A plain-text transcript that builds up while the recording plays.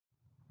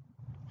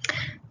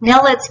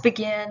Now let's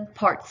begin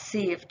part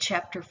C of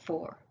chapter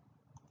 4.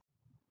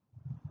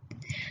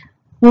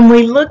 When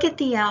we look at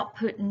the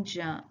output and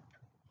jump,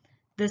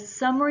 the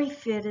summary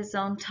fit is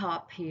on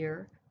top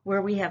here,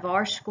 where we have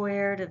R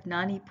squared of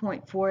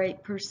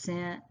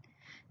 90.48%.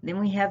 Then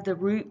we have the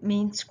root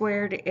mean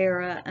squared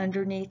error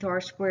underneath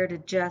R squared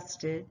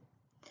adjusted.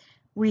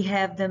 We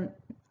have the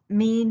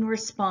mean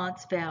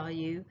response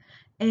value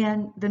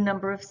and the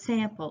number of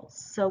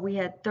samples. So we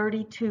had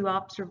 32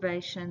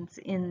 observations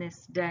in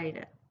this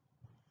data.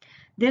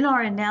 Then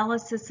our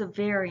analysis of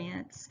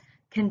variance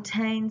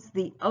contains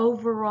the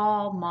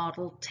overall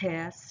model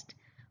test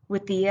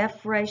with the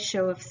F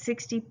ratio of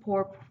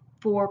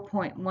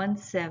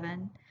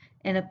 64.17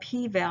 and a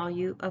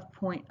p-value of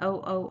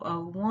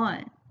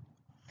 0.0001.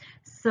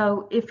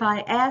 So if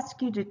I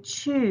ask you to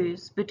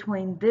choose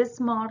between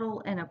this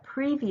model and a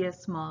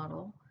previous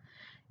model,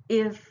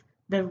 if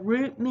the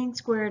root mean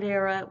squared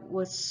error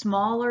was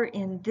smaller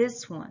in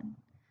this one,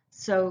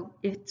 so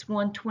it's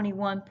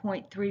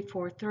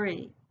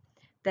 121.343,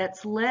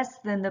 that's less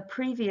than the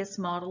previous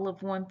model of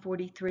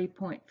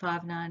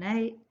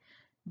 143.598.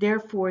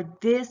 Therefore,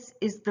 this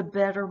is the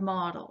better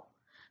model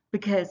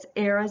because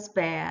error is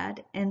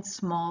bad and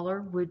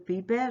smaller would be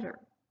better.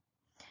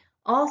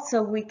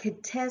 Also, we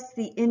could test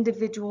the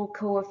individual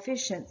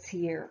coefficients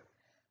here.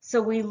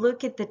 So we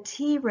look at the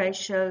t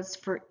ratios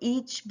for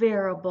each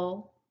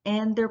variable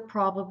and their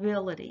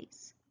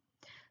probabilities.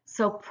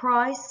 So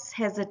price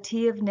has a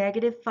t of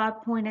negative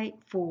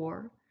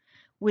 5.84.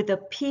 with a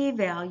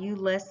p-value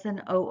less than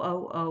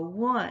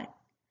 0.0001.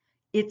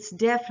 It's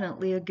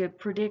definitely a good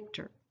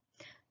predictor.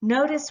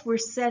 Notice we're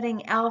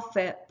setting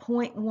alpha at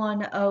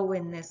 0.10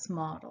 in this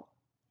model.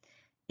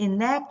 In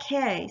that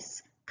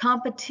case,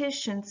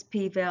 competition's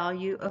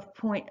p-value of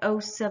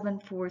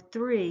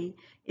 0.0743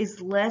 is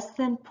less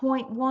than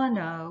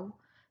 0.10,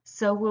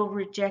 so we'll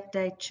reject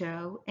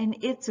HO, and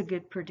it's a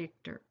good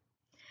predictor.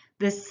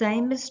 The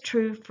same is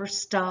true for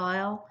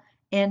style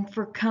and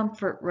for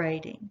comfort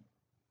rating.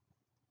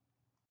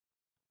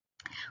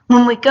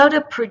 When we go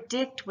to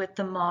predict with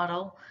the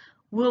model,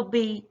 we'll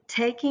be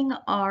taking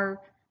our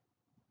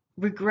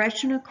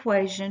regression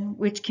equation,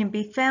 which can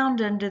be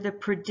found under the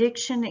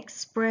prediction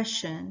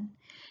expression,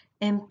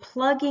 and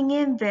plugging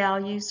in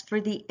values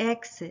for the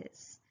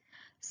x's.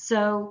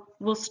 So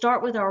we'll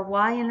start with our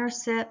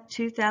y-intercept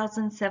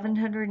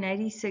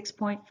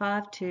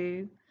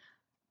 2,786.52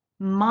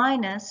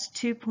 minus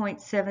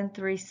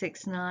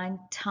 2.7369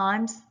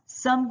 times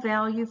some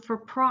value for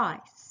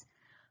price,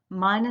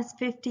 minus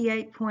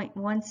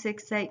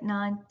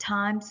 58.1689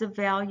 times the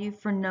value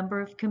for number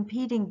of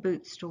competing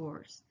boot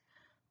stores,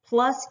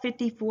 plus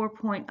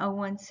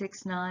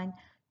 54.0169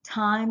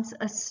 times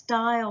a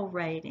style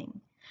rating.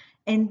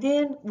 And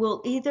then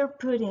we'll either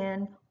put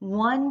in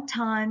 1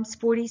 times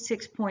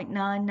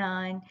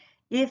 46.99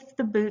 if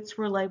the boots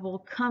were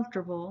labeled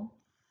comfortable,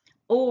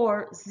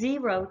 or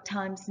 0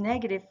 times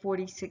negative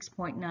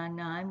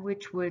 46.99,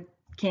 which would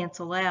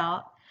cancel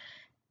out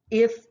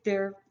if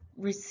they're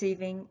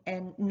receiving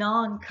a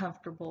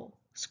non-comfortable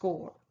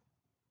score.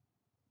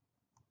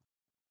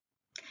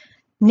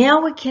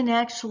 Now we can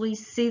actually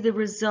see the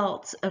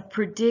results of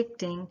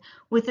predicting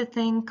with a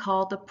thing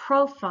called a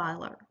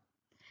profiler.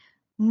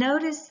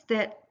 Notice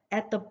that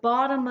at the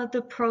bottom of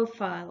the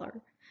profiler,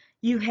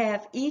 you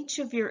have each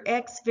of your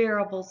X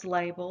variables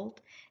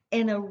labeled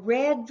and a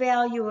red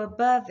value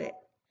above it.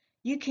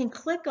 You can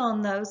click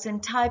on those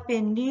and type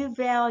in new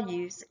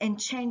values and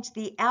change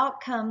the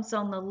outcomes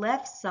on the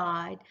left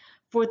side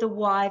for the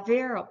Y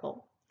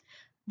variable.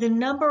 The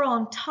number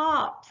on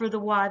top for the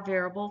Y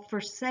variable for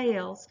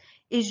sales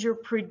is your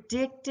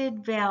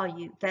predicted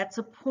value. That's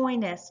a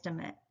point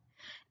estimate.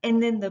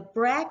 And then the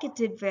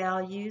bracketed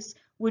values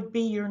would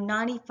be your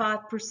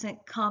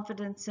 95%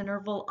 confidence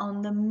interval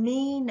on the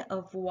mean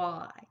of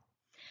Y.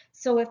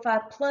 So if I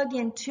plug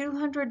in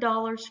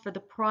 $200 for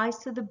the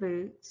price of the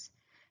boots,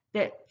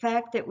 the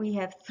fact that we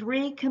have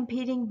 3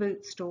 competing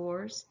boot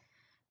stores,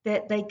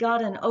 that they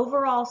got an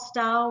overall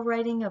style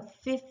rating of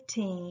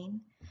 15,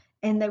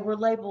 and they were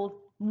labeled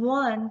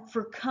 1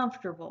 for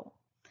comfortable,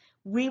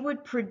 we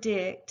would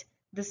predict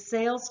the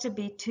sales to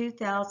be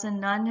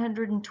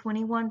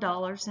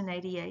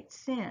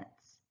 $2,921.88.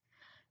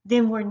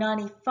 Then we're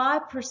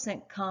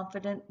 95%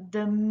 confident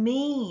the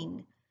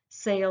mean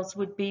sales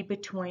would be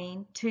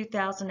between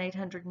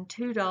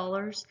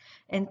 $2,802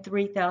 and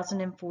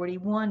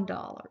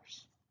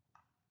 $3,041.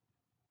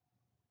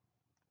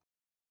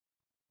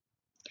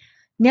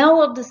 Now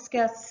we'll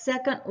discuss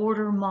second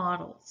order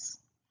models.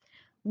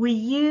 We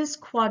use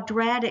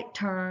quadratic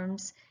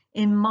terms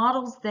in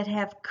models that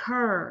have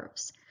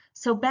curves.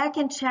 So back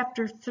in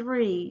chapter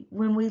 3,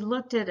 when we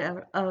looked at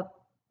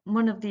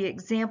one of the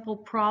example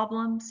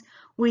problems,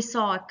 we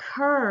saw a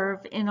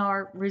curve in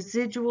our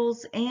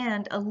residuals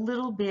and a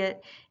little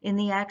bit in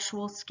the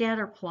actual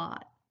scatter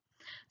plot.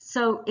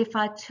 So if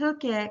I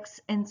took X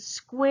and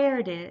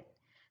squared it,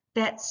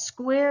 that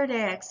squared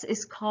X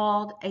is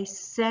called a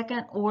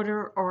second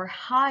order or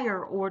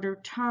higher order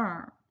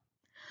term.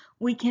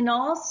 We can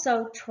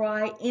also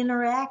try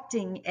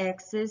interacting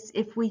x's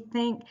if we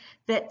think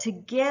that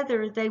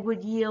together they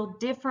would yield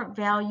different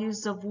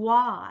values of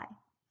y.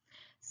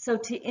 So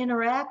to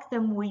interact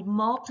them, we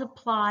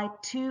multiply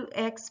two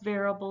x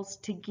variables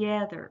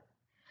together.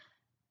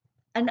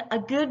 And a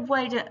good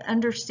way to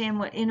understand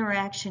what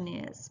interaction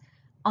is,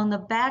 on the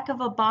back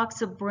of a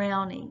box of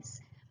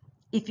brownies,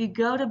 if you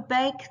go to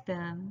bake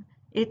them,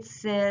 it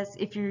says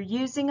if you're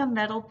using a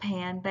metal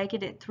pan, bake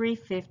it at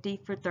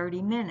 350 for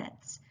 30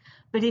 minutes.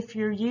 But if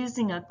you're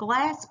using a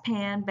glass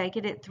pan, bake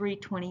it at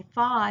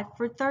 325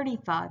 for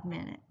 35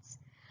 minutes.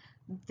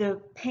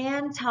 The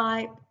pan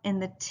type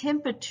and the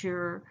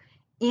temperature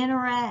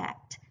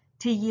interact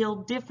to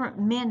yield different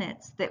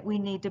minutes that we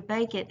need to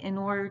bake it in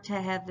order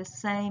to have the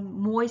same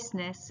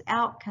moistness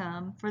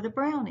outcome for the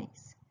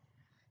brownies.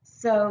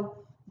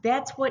 So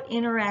that's what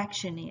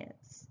interaction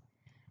is.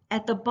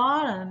 At the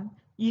bottom,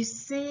 you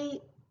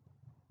see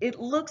it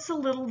looks a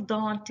little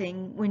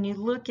daunting when you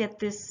look at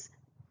this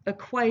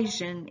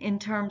equation in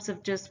terms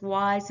of just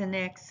y's and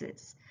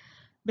x's.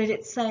 But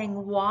it's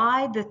saying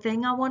y, the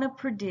thing I want to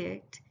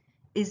predict,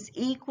 is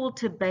equal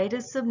to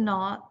beta sub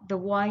naught, the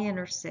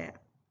y-intercept,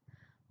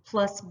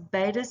 plus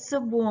beta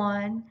sub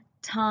 1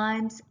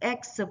 times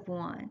x sub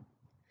 1.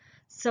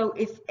 So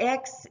if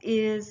x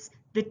is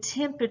the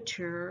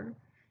temperature,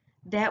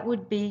 that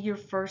would be your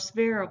first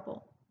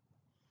variable.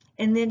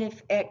 And then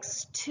if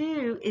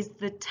x2 is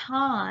the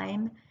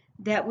time,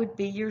 that would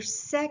be your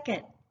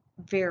second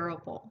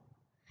variable.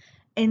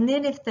 And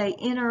then if they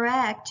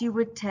interact, you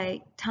would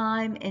take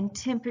time and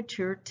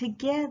temperature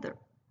together.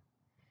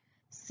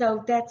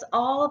 So that's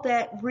all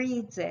that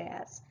reads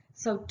as.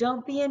 So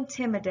don't be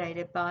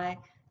intimidated by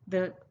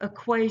the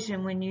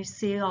equation when you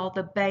see all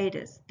the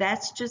betas.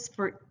 That's just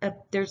for,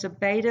 there's a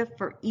beta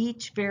for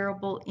each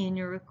variable in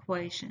your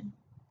equation.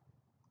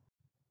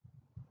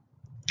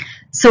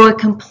 So a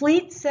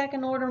complete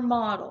second order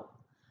model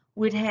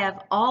would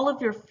have all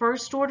of your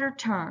first order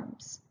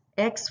terms,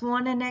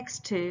 x1 and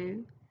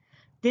x2.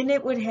 Then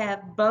it would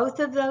have both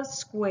of those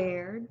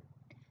squared,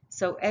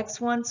 so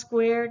x1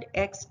 squared,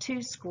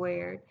 x2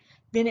 squared.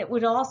 Then it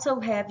would also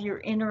have your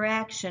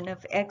interaction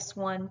of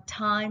x1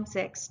 times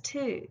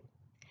x2.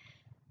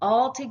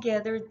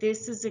 Altogether,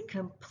 this is a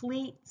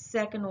complete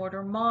second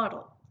order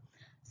model.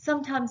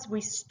 Sometimes we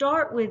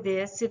start with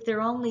this if there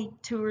are only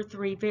 2 or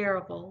 3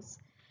 variables,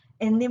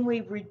 and then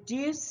we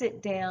reduce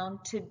it down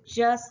to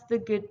just the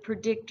good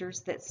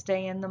predictors that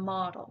stay in the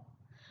model.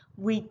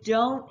 We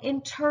don't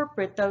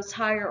interpret those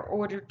higher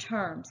order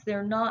terms.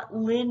 They're not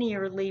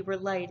linearly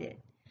related.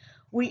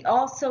 We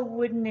also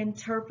wouldn't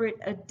interpret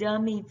a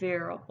dummy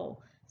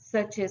variable,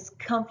 such as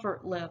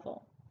comfort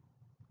level.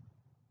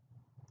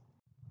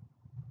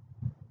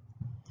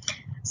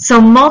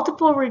 So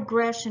multiple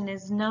regression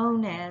is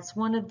known as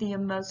one of the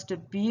most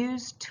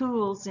abused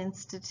tools in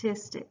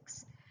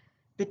statistics.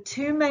 The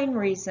two main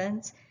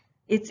reasons: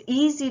 it's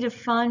easy to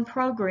find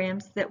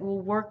programs that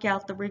will work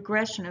out the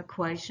regression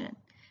equation.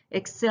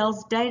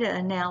 Excel's data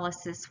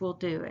analysis will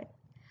do it.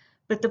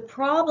 But the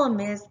problem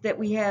is that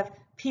we have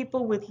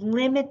people with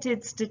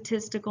limited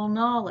statistical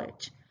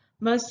knowledge.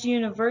 Most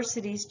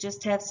universities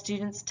just have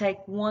students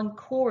take one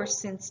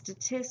course in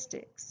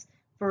statistics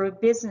for a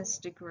business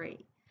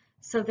degree.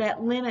 So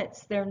that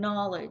limits their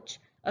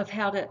knowledge of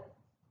how to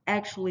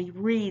actually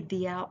read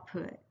the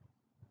output.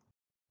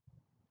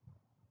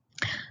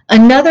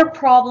 Another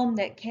problem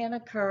that can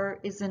occur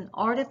is an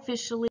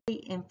artificially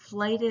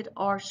inflated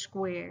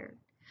R-squared.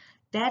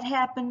 That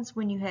happens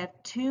when you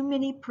have too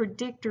many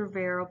predictor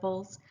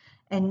variables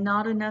and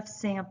not enough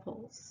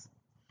samples.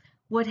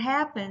 What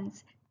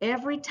happens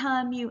every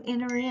time you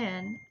enter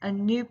in a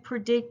new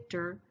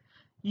predictor,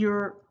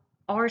 your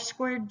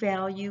R-squared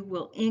value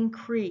will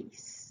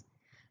increase.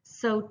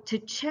 So to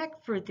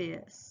check for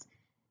this,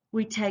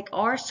 we take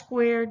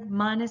R-squared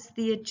minus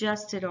the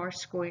adjusted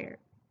R-squared.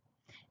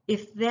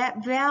 If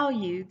that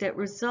value that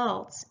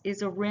results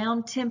is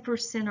around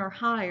 10% or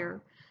higher,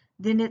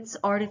 then it's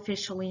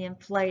artificially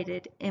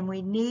inflated and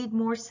we need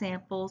more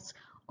samples,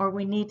 or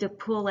we need to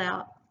pull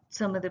out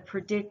some of the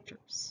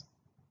predictors.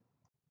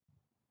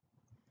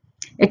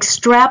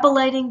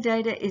 Extrapolating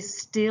data is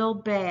still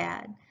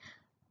bad.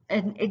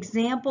 An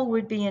example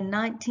would be in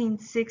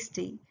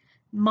 1960.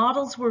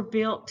 Models were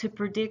built to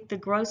predict the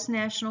gross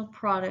national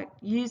product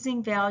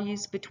using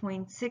values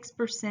between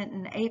 6%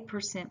 and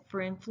 8%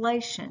 for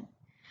inflation.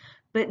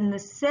 But in the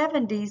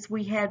 70s,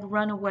 we had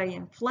runaway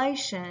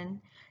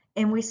inflation,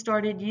 and we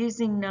started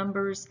using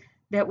numbers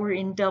that were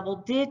in double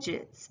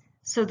digits,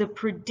 so the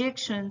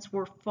predictions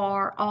were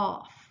far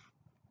off.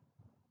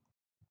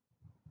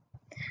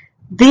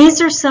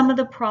 These are some of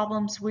the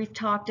problems we've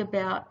talked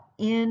about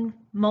in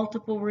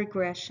multiple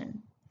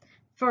regression.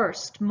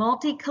 First,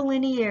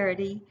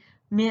 multicollinearity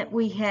meant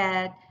we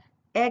had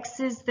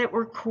x's that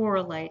were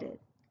correlated.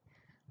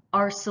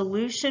 Our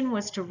solution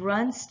was to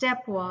run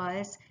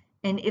stepwise,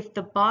 and if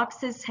the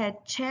boxes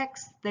had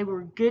checks, they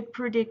were good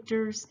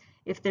predictors.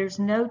 If there's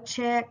no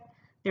check,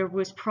 there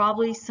was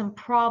probably some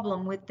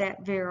problem with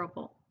that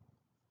variable.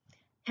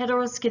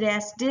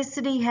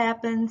 Heteroscedasticity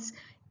happens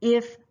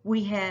if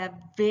we have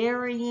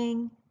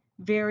varying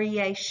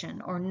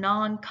variation or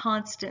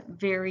non-constant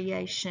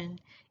variation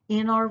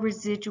in our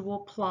residual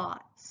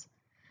plots.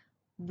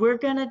 We're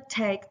going to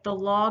take the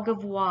log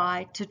of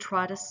y to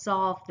try to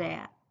solve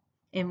that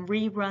and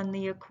rerun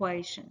the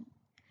equation.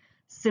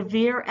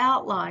 Severe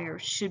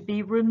outliers should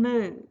be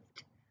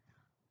removed.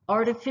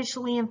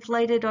 Artificially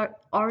inflated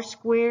R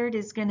squared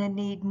is going to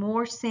need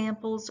more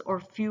samples or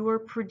fewer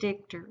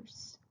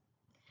predictors.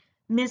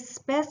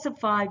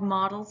 Misspecified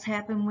models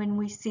happen when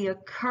we see a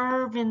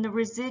curve in the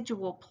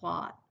residual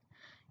plot.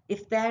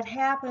 If that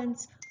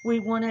happens, we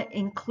want to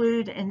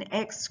include an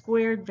x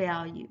squared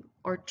value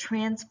or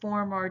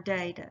transform our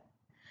data.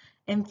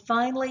 And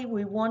finally,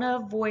 we want to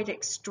avoid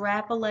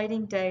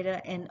extrapolating data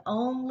and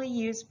only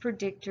use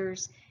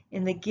predictors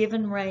in the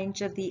given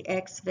range of the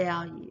x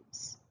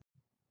values.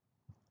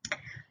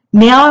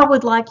 Now I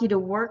would like you to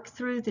work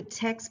through the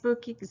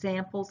textbook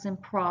examples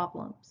and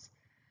problems,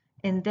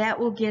 and that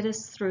will get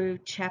us through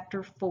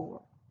Chapter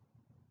 4.